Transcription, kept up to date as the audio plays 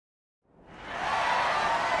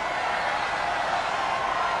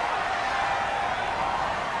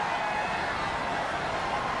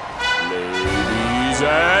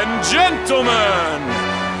gentlemen,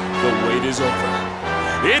 the wait is over.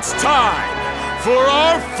 It's time for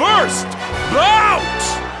our first bout!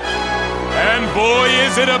 And boy,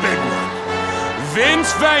 is it a big one.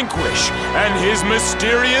 Vince Vanquish and his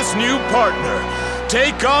mysterious new partner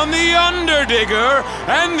take on the Underdigger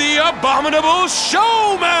and the Abominable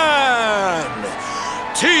Showman!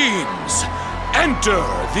 Teams, enter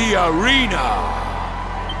the arena!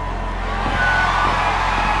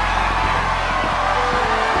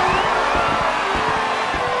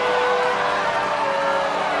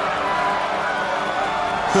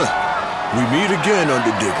 We meet again,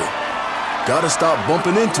 Underdigger. Gotta stop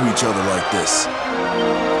bumping into each other like this.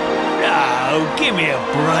 Oh, give me a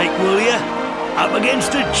break, will ya? Up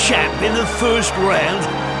against a champ in the first round?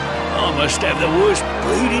 I must have the worst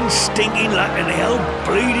bleeding stinking luck in the whole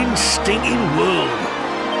bleeding stinking world.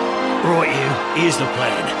 Right, you, here's the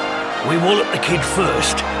plan. We wallop the kid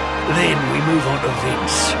first, then we move on to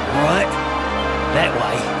Vince, right? That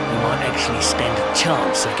way, we might actually stand a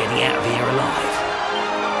chance of getting out of here alive.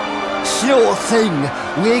 Sure thing.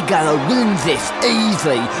 We're gonna win this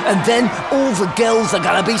easy, and then all the girls are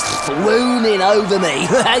gonna be swooning over me.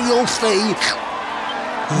 You'll see.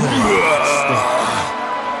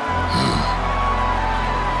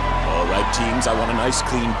 All right, teams, I want a nice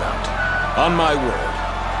clean bout. On my word.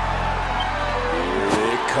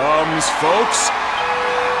 Here it comes, folks.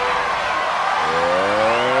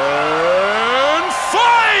 And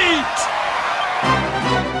fight!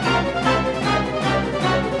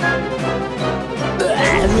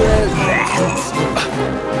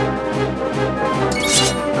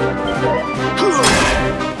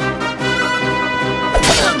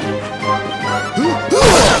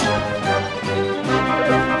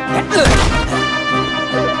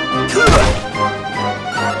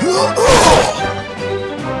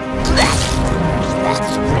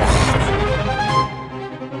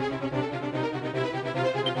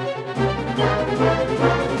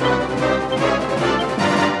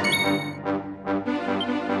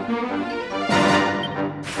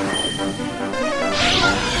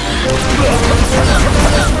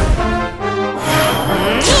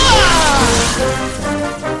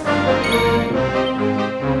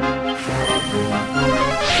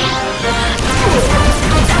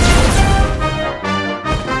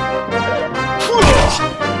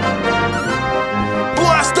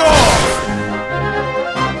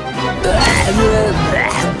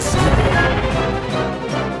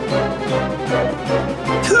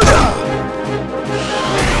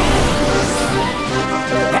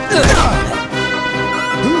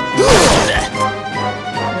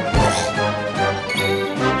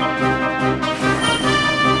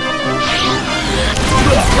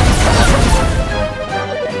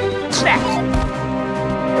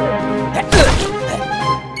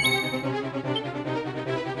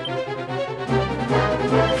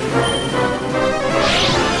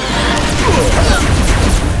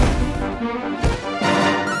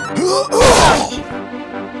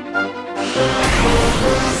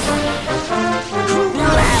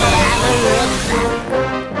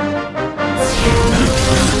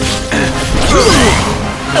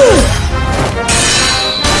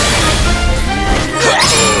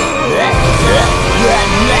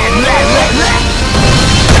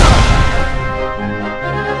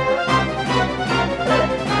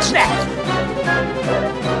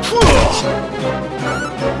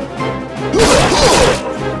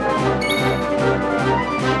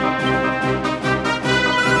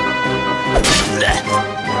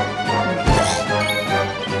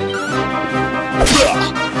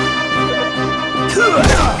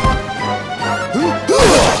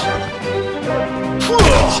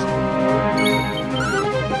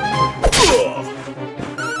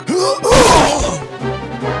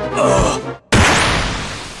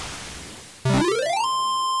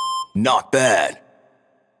 Not bad.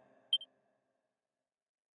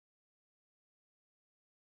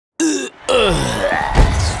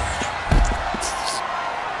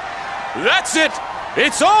 That's it!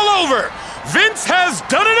 It's all over! Vince has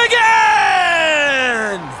done it again!